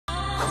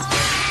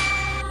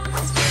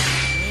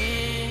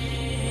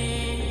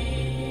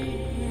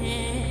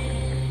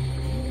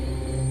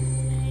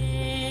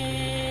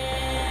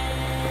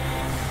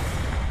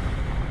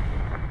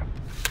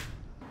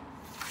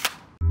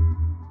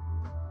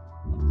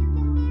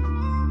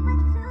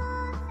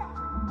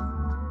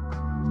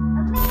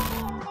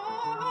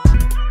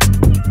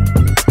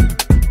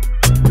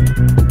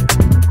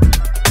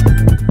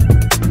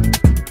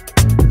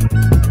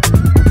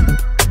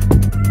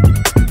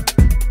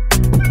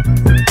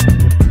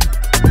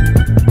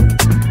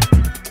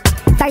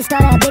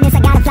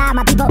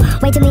evil.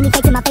 Way too many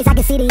fakes in my face, I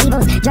can see the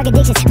evils. Drug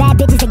addictions, bad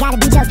bitches, they gotta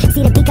be jokes.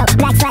 See the pico,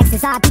 black slacks,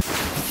 it's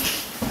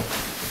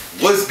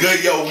RP. What's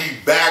good, yo? We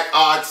back,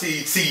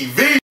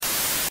 RTTV.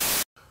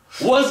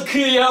 What's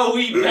good, yo?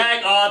 We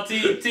back,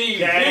 RTTV.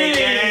 Gang,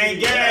 gang,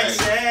 gang.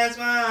 Seis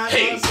Manos.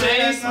 Hey,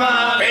 Seis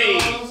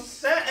Manos.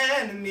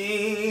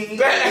 Enemy.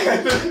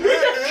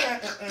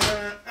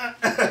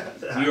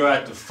 We are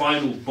at the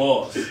final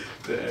boss.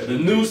 The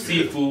new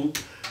Seafood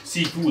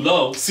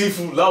low.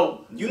 Seafood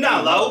low. You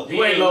not low.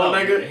 He ain't low,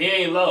 nigga. He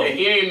ain't low.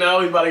 He ain't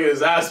know. He about to get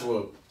his ass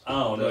whooped. I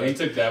don't know. He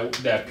took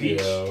that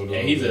peach. Yeah,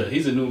 and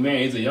he's a new man.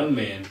 He's a young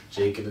man.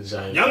 Jake and the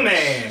Giant. Young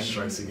man.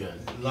 Strikes again.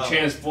 He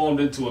transformed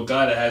into a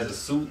guy that has a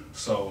suit,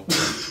 so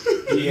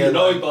Yeah, you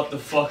know he about to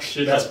fuck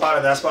shit that's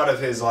up. That's part of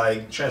his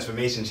like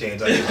transformation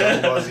change. Like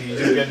you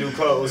just get new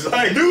clothes.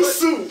 Like new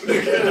suit.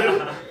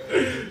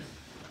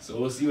 So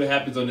we'll see what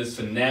happens on this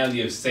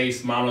finale of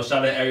Seis Manos. Shout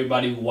out to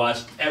everybody who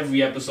watched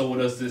every episode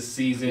with us this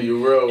season.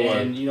 You real one.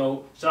 And you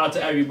know, shout out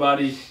to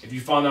everybody. If you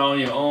found out on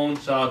your own,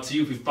 shout out to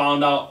you. If you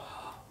found out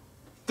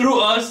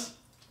through us,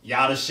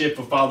 y'all the shit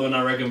for following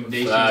our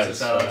recommendations.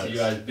 So shout out to you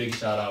guys, big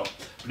shout out.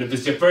 But if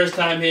it's your first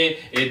time here,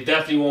 it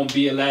definitely won't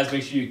be a last.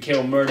 Make sure you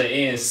kill, murder,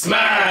 and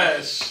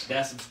Smash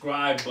that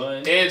subscribe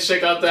button. And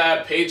check out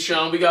that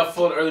Patreon. We got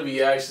full early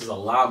reactions, a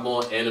lot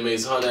more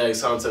animes, Hunter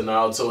x Hunter,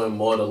 Naruto, and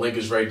more. The link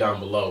is right down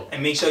below.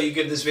 And make sure you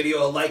give this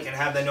video a like and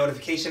have that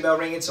notification bell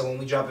ringing so when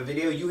we drop a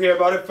video, you hear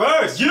about it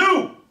first.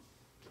 You!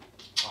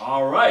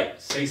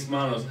 Alright, Seis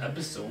Manos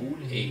episode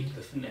 8,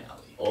 the finale.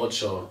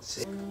 Ocho.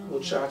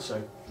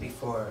 Muchacha,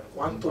 Before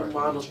 ¿cuántos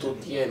manos tú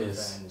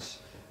tienes? revenge,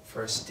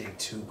 first dig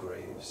 2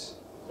 graves.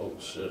 Oh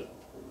shit.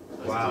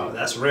 Wow,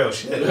 that's real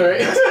shit. Right?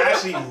 That's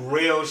actually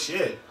real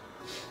shit.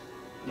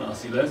 No,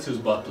 see, that's who's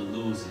about to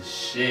lose his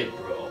shit,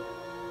 bro.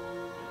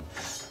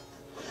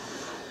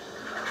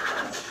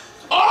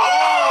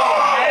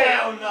 Oh!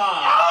 Hell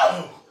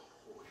nah!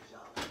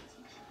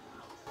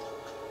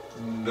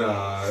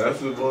 Nah, that's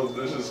the most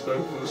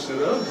disrespectful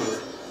shit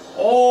ever.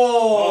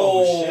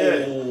 Oh,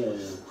 shit.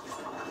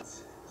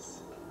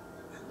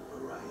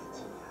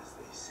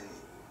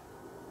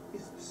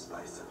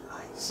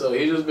 So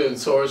he just been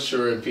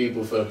torturing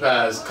people for the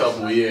past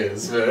couple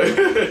years, man.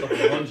 Couple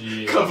hundred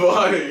years. Couple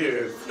hundred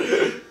years.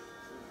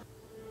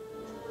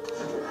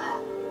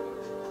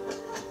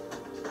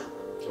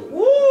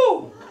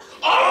 Woo!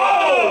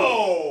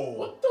 Oh!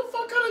 What the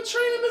fuck kind of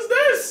training is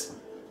this?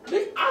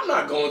 Nigga, I'm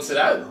not going to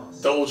that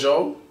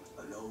dojo.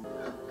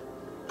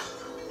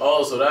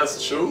 Oh, so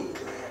that's True?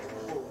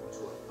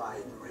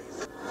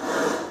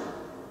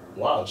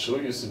 Wow, True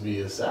used to be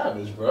a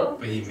savage, bro.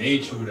 But he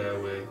made True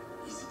that way.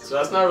 So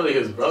that's not really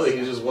his brother,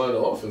 he's just one of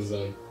the orphans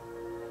then.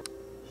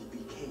 He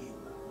became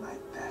my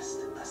best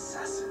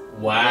assassin.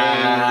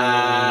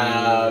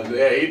 Wow.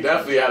 Yeah, he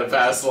definitely had a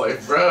past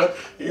life, bro.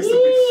 He used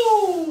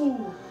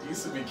to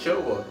be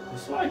killer.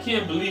 That's why I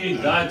can't believe he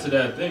died to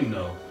that thing,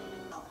 though.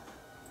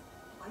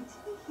 Why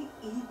didn't he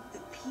eat the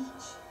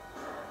peach?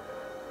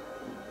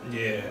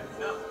 Yeah.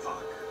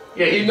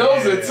 Yeah, he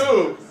knows it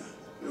too.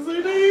 He's like,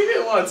 nigga, he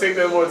didn't want to take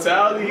that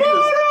mortality. He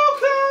just...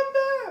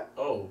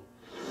 Oh.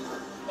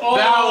 Oh,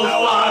 That was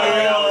fire.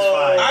 That was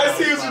fire. I That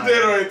see was what you fire.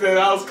 did right there.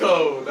 That was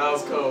cold. That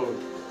was cold.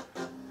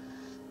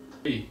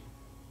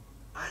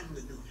 I'm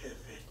the new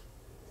Jefe.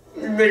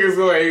 You niggas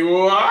going,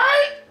 what?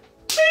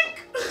 Think.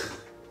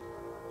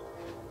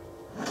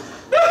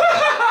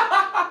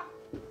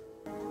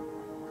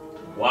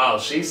 Wow,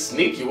 she's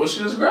sneaky. What she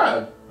just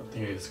grabbed? I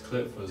think it's a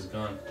clip for his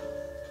gun.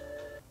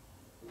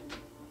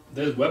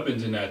 There's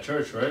weapons in that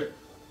church, right?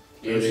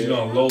 Yeah, She's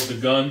gonna load the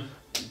gun.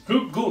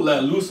 Go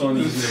let loose on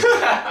these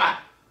niggas.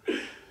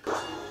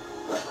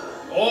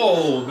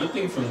 Oh, good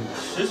thing from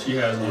shit she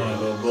has on.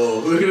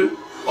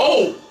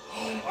 Oh!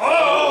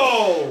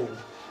 Oh!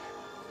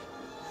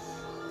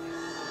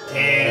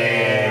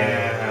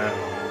 Damn.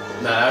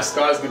 Nah, that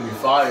scar's gonna be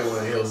fire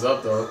when it heals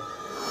up, though.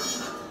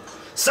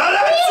 Silencio!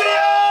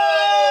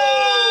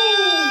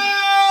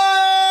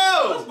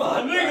 That's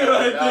my nigga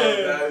right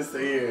there. That was nice to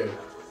hear.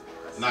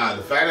 Nah,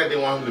 the fact that they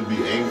want him to be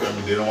angry, I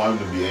mean, they don't want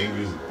him to be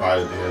angry is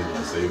probably the thing that's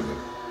gonna save him.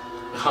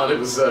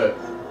 100%.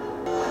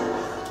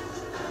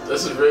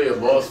 This is really a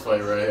boss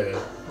fight right here.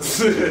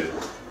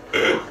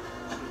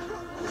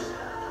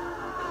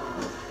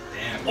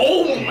 Damn.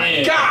 Oh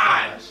my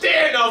god!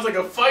 Damn, that was like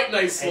a fight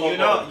night slow.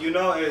 And you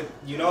know it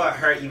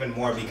hurt even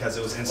more because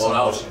it was in slow Oh,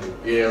 that was, motion.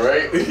 yeah,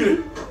 right?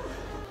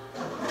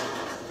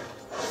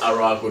 I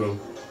rock with him.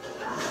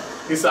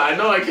 He said, I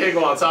know I can't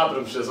go on top of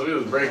them shit, so we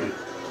just break it.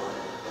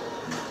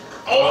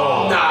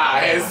 Oh, nah,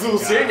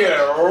 Jesus, he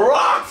getting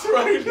rocked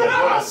right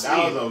now.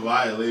 That was a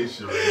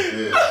violation right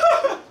there.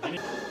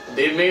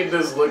 They made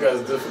this look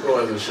as difficult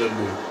as it should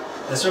be.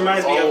 This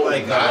reminds me of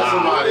like Guys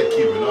don't know how they're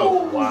keeping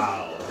up.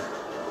 Wow.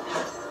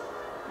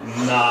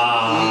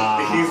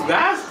 Nah. He's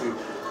nasty.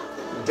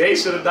 They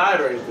should have died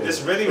right there.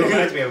 this really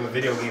reminds me of a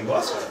video game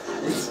boss fight.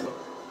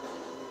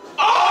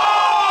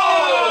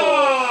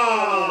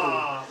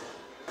 Oh!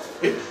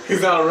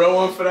 He's not a real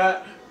one for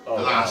that? Oh,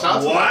 Nah, shout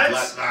out to What? that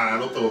black. Nah,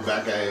 don't throw it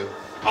back at him.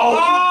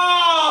 Oh!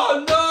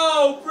 Oh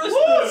no,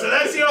 Bristol.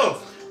 Silencio!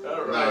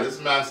 Nah,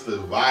 this master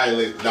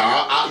violate.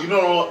 Nah, you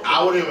know,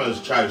 I wouldn't even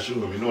try to shoot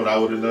him. You know what I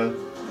would have done?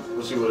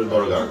 What you would have I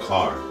would done? have got a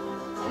car.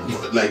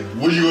 Like,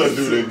 what are you gonna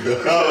do then?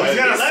 He's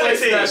gonna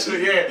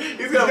levitate. Yeah,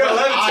 he's gonna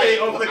levitate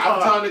over the car.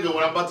 I'm telling nigga,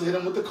 when I'm about to hit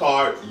him with the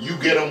car, you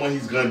get him when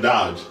he's gonna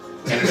dodge.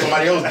 And then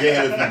somebody else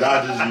get him if he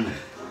dodges you.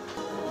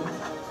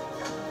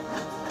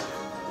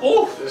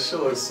 Oh, this shit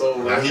looks so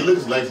Now right. he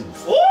looks like.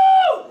 Woo!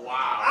 Wow.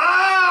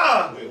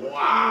 Ah!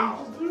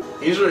 Wow.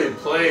 He's really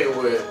playing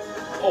with.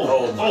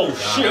 Oh my God.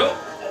 Shit.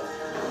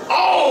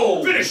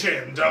 Oh! Finish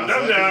him. Dum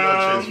dum He's dum.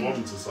 gonna transform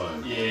into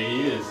something. Yeah,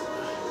 he is.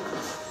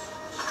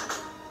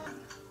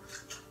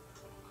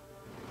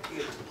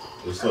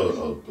 There's a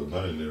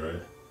gun in there,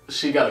 right?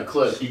 She got a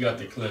clip. He got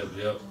the clip,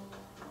 yep.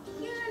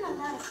 You learn a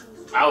lot of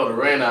things. I would have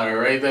ran at her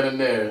right then and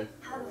there.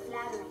 How to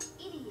flatter an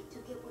idiot to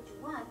get what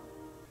you want.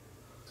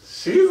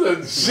 She's a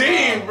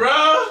G, bro.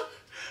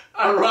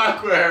 I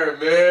rock with her,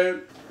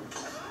 man.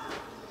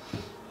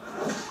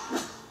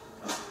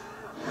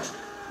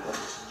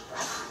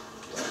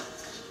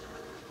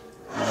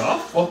 I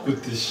fuck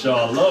with this show.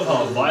 I love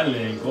how violent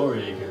and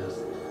gory it gets.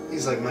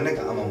 He's like, my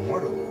nigga, I'm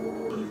immortal.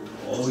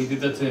 Oh, he did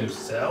that to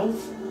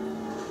himself?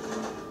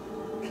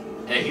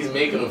 And he's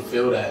making him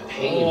feel that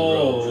pain,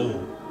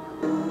 bro.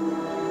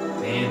 Oh.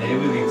 Damn, they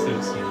really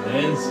took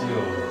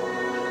Silencio.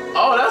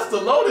 Oh, that's the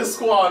Lotus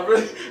Squad, bro.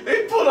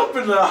 They pulled up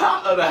in the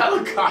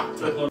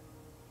helicopter.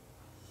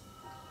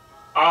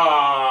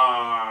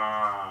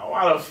 Ah,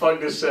 why the fuck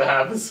this shit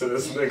happens to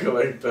this nigga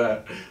like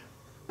that?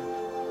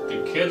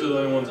 The kids are the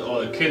only ones.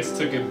 Oh, the kids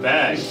took it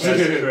back.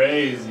 That's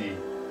crazy.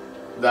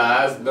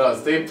 Nah, that's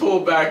nuts. They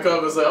pulled back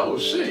up and said, oh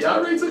shit, y'all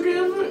already took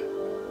it?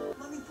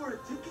 Money for a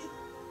ticket?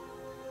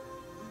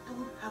 We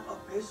don't have a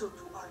peso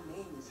to our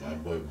names. My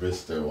boy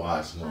Brister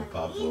watch no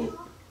pop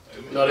up.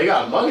 No, they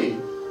got money.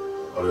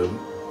 Oh,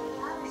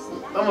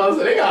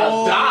 they, They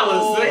got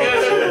dollars,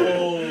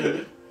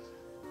 nigga.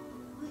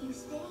 Will you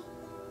stay?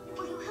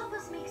 Will you help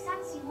us make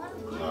sense? You want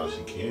to no,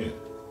 she can't.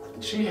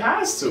 She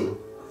has to.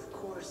 Of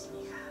course,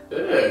 mija.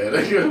 Yeah,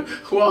 nigga.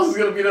 Who else is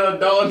gonna be the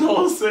adult in the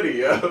whole city,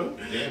 yo?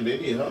 Damn, they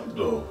need help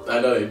though.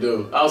 I know they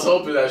do. I was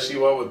hoping that she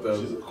went with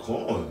She's them. a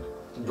corn.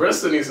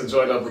 Bristol needs to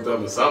join up with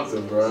them or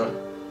something, bro. You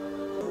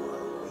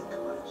are weak,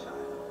 my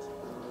child.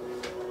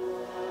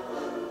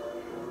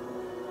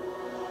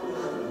 We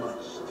have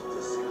much to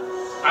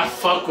discuss. I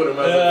fuck with him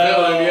as a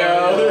villain,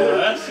 yo.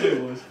 That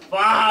shit was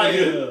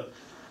fire.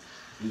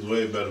 He's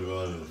way better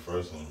villain than the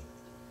first one.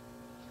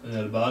 And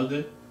El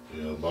Balde?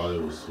 Yeah, the body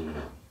was too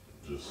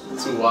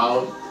just. Too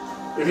wild.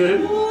 That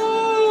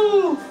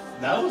Woo!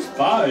 That was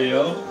fire,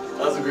 yo.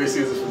 was a great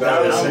season finale.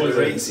 That was That a was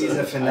great a-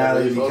 season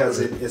finale really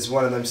because fuck with it's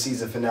one of them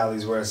season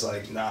finales where it's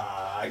like, nah,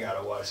 I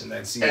gotta watch the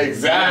next season.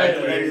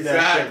 Exactly, They did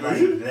that shit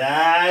exactly. like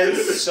that.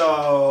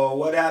 So,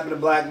 what happened to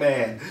Black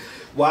Man?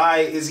 Why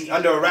is he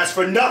under arrest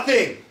for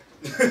nothing?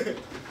 I feel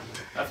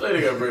like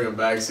they're gonna bring him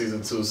back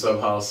season 2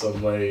 somehow,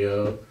 some way,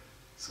 yo.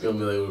 It's gonna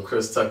be like when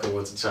Chris Tucker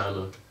went to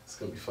China. It's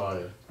gonna be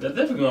fire. They're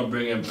definitely gonna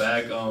bring him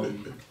back.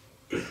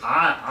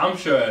 I'm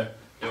sure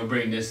they'll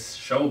bring this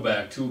show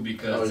back too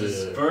because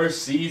this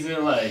first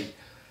season, like,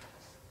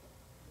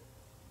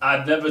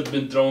 I've never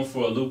been thrown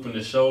for a loop in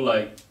the show.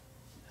 Like,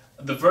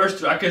 the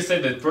first, I could say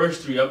the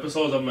first 3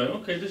 episodes, I'm like,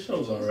 okay, this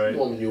show's alright.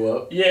 Warming you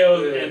up. Yeah,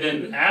 and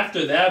then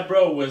after that,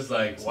 bro, was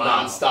like, wow,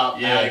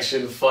 Non-stop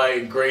action,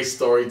 fight, great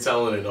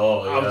storytelling and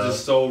all. I was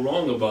just so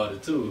wrong about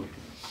it too.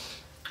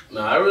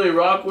 Nah, I really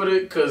rock with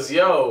it because,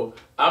 yo,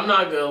 I'm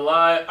not gonna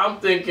lie. I'm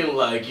thinking,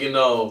 like, you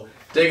know,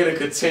 they're gonna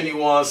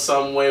continue on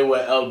some way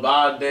with El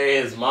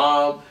Bade, his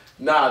mom.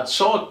 Nah,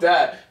 chalk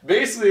that.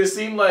 Basically, it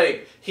seemed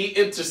like he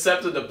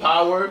intercepted the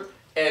power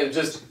and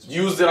just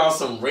used it on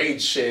some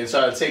rage shit and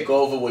tried to take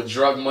over with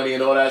drug money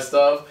and all that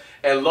stuff.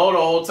 And Lo the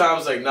whole time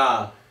was like,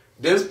 nah,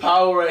 this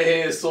power right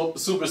here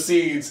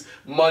supersedes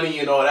money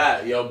and all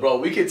that. Yo, bro,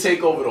 we can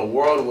take over the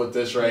world with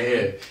this right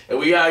here. And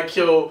we gotta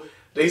kill...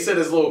 They said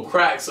it's a little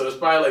crack, so it's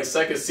probably like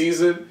second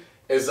season.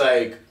 It's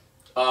like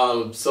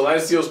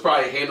Silencio's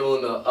probably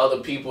handling the other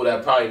people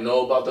that probably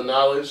know about the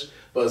knowledge,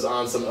 but it's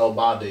on some El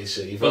Bade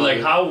shit. You feel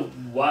But like,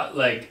 me?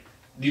 like,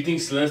 do you think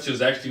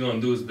Silencio's actually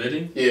gonna do his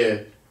bidding? Yeah.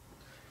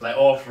 Like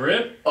off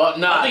rip? Nah.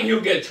 I think he'll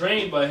get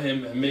trained by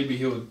him and maybe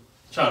he'll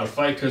try to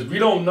fight because we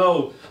don't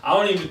know. I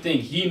don't even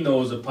think he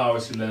knows the power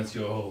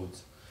Silencio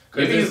holds.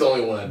 Maybe he's the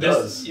only one that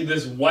does.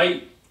 This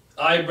white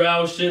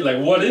eyebrow shit, like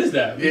what is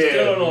that? We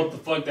still don't know what the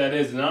fuck that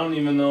is, and I don't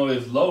even know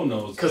if Lo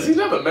knows. Because he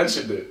never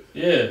mentioned it.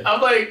 Yeah. I'm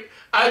like,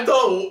 I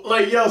thought,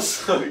 like, yo,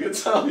 so you're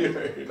telling me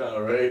right now,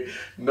 right?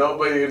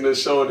 Nobody in the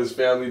show and his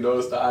family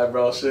noticed the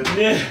eyebrow shit.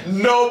 Yeah.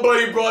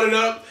 Nobody brought it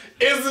up.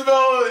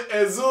 Isabel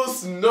and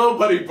Zeus,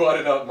 nobody brought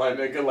it up, my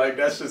nigga. Like,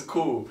 that's just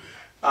cool.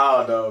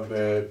 I don't know,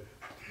 man.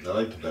 I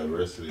like the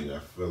diversity. I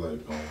feel like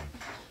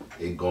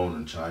it going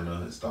in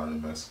China, it started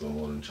in Mexico,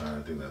 going in China.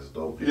 I think that's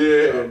dope. People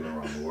traveling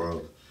around the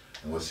world,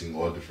 and we're seeing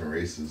all different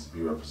races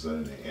be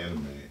represented in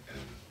anime.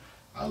 And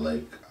I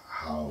like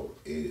how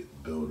it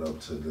built up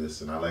to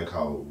this, and I like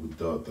how we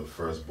thought the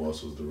first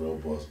boss was the real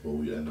boss, but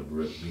we end up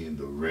being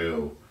the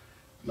real,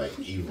 like,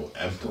 evil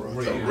emperor.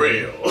 The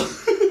real.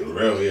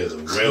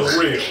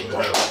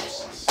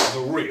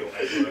 The real.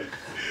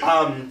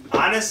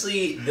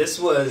 Honestly, this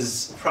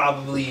was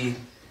probably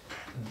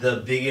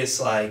the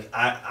biggest, like,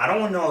 I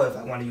don't know if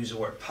I want to use the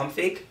word pump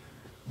fake,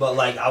 but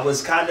like I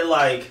was kind of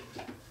like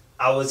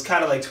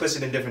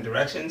twisted in different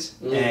directions,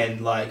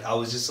 and like I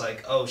was just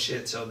like, oh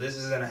shit, so this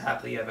isn't a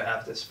happily ever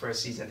after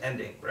first season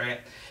ending, right?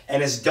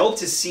 And it's dope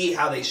to see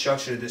how they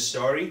structured this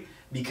story,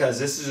 because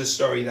this is a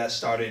story that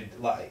started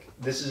like,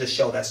 this is a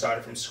show that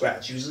started from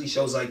scratch. Usually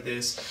shows like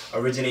this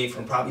originate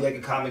from probably like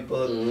a comic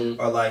book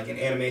or like an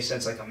anime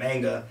sense, like a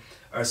manga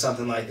or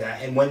something like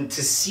that. And when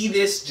to see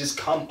this just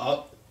come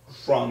up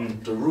from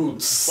the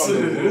roots,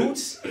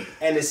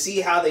 and to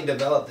see how they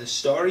develop the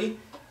story,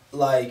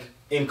 like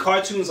in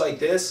cartoons like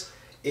this,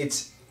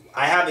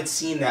 I haven't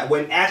seen that.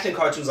 When action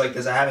cartoons like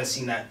this, I haven't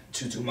seen that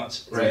too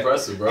much. Right? It's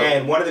impressive, bro.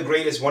 And one of the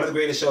greatest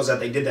shows that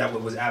they did that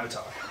with was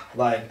Avatar.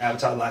 Like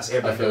Avatar: The Last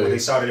Airbender, where they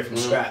started it from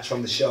scratch,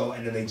 from the show,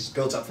 and then they just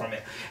built up from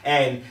it.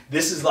 And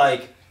this is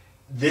where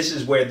this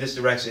is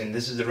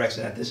the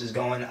direction that this is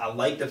going. I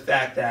like the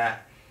fact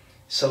that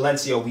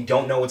Silencio, we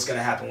don't know what's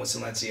gonna happen with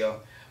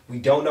Silencio. We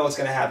don't know what's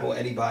gonna happen with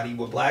anybody.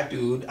 With Black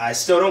Dude, I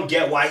still don't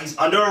get why he's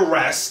under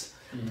arrest,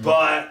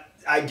 but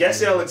I guess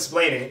they'll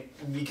explain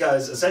it,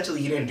 because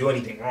essentially he didn't do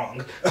anything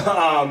wrong.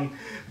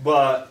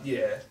 But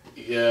yeah.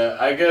 Yeah,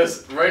 I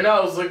guess right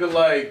now it's looking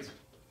like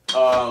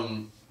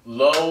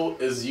Lo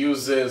is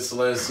using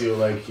Silencio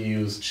like he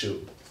used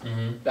Chew.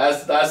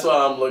 That's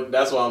why I'm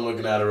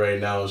looking at it right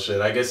now. Shit,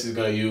 I guess he's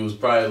gonna use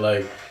probably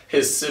like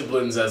his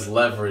siblings as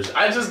leverage.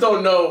 I just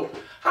don't know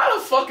how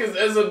the fuck is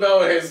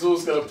Isabel and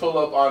Jesus gonna pull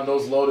up on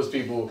those Lotus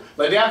people.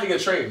 Like, they have to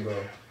get trained, bro.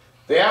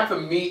 They have to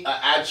meet an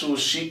actual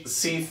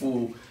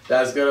Sifu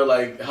that's gonna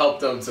like help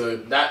them to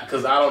that.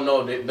 Cause I don't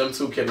know, them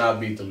two cannot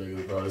beat the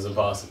niggas, bro. It's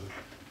impossible.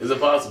 It's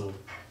impossible.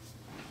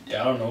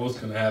 Yeah, I don't know what's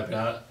gonna happen.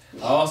 I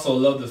also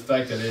love the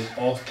fact that it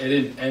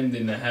didn't end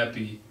in a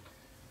happy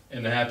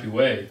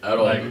way. At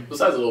all. Like,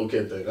 besides the little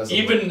kid thing. That's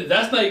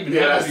not even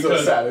happy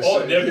because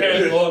their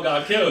parents all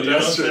got killed. You know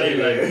what I'm saying?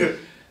 Yeah. Like,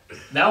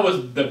 that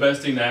was the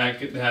best thing that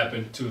could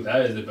happen too.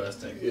 That is the best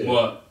thing. Yeah.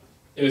 But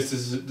it was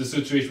just, the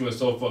situation was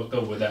so fucked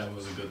up with that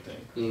was a good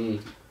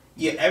thing.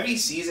 Yeah, every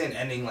season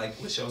ending like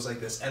with shows like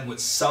this end with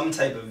some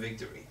type of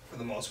victory for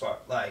the most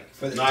part. Like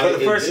for the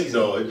first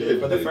season.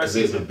 For the first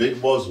season, the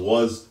Big Boss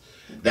was.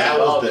 That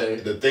was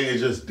the thing.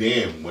 Is just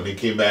damn when they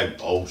came back.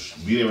 Oh,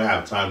 we didn't even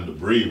have time to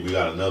breathe. We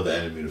got another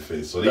enemy to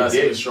face. So they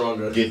did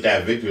get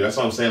that victory. That's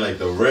what I'm saying. Like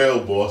the real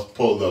boss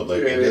pulled up.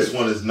 Like and this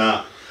one is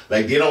not.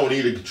 Like they don't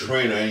need a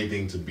train or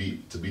anything to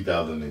beat the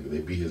other nigga. They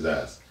beat his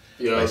ass.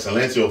 Yeah. Like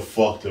Silencio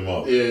fucked him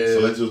up. Yeah.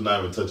 Silencio's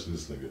not even touching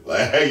this nigga.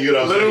 Like you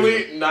know.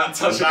 Literally not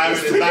touching.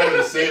 It's not even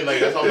the same.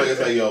 Like that's how like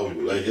it's like yo.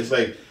 Like it's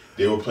like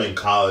they were playing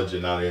college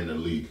and now they're in the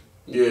league.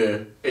 Yeah,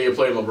 and you're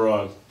playing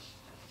LeBron.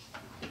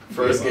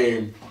 First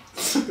game.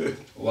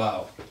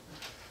 Wow.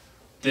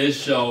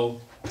 This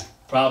show,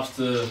 props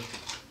to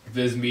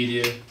Viz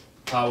Media,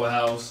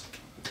 Powerhouse,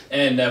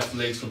 and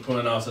Netflix for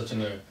putting out such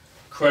an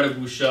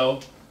incredible show.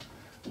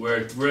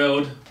 We're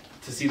thrilled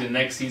to see the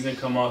next season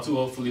come out too.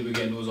 Hopefully we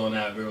get news on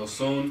that real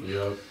soon.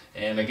 Yep.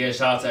 And again,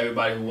 shout out to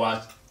everybody who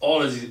watched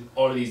all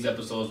of these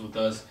episodes with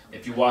us.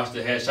 If you watched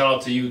ahead, shout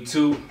out to you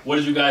too. What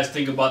did you guys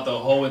think about the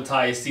whole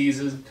entire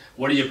season?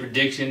 What are your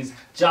predictions?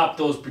 Drop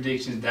those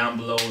predictions down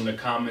below in the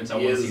comments. I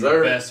want to see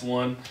the best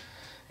one.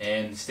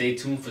 And stay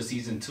tuned for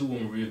season 2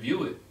 when we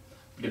review it.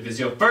 But if it's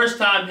your first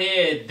time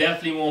here, it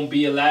definitely won't be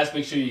your last.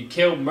 Make sure you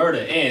kill, murder,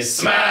 and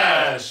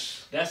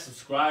smash that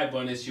subscribe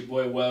button. It's your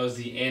boy Wells,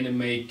 the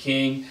Anime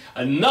King.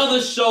 Another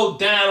show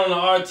down on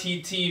the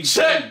RTTV.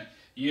 Check.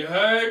 You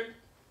heard?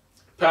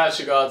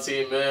 Patricrt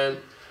RT, man.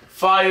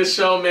 Fire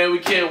show, man. We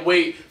can't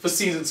wait for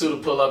season 2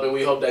 to pull up, and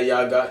we hope that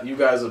you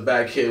guys are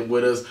back here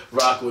with us,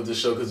 rocking with the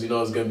show, because you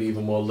know it's gonna be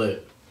even more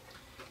lit.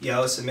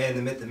 Yo, it's the man,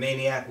 the myth, the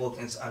maniac,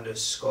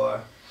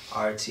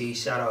 Wilkins_RT.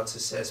 Shout out to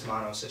Seis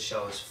Manos. The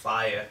show is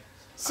fire.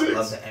 I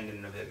love the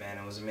ending of it, man.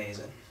 It was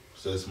amazing.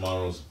 Seis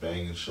Manos,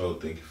 banging show.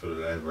 Thank you for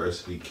the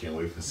diversity. Can't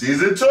wait for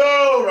season 2.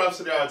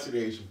 Robcityrt,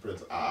 the Asian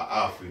Prince.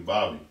 Free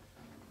Bobby.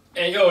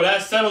 And yo,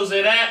 that settles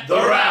it at the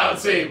round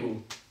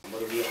table.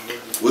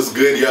 What's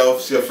good, yo? If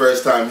it's your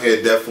first time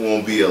here, definitely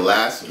won't be your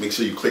last. Make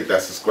sure you click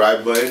that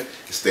subscribe button.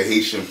 It's the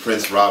Haitian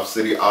Prince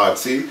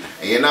Robcityrt.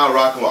 And you're now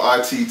rocking with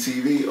RT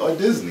TV or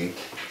Disney.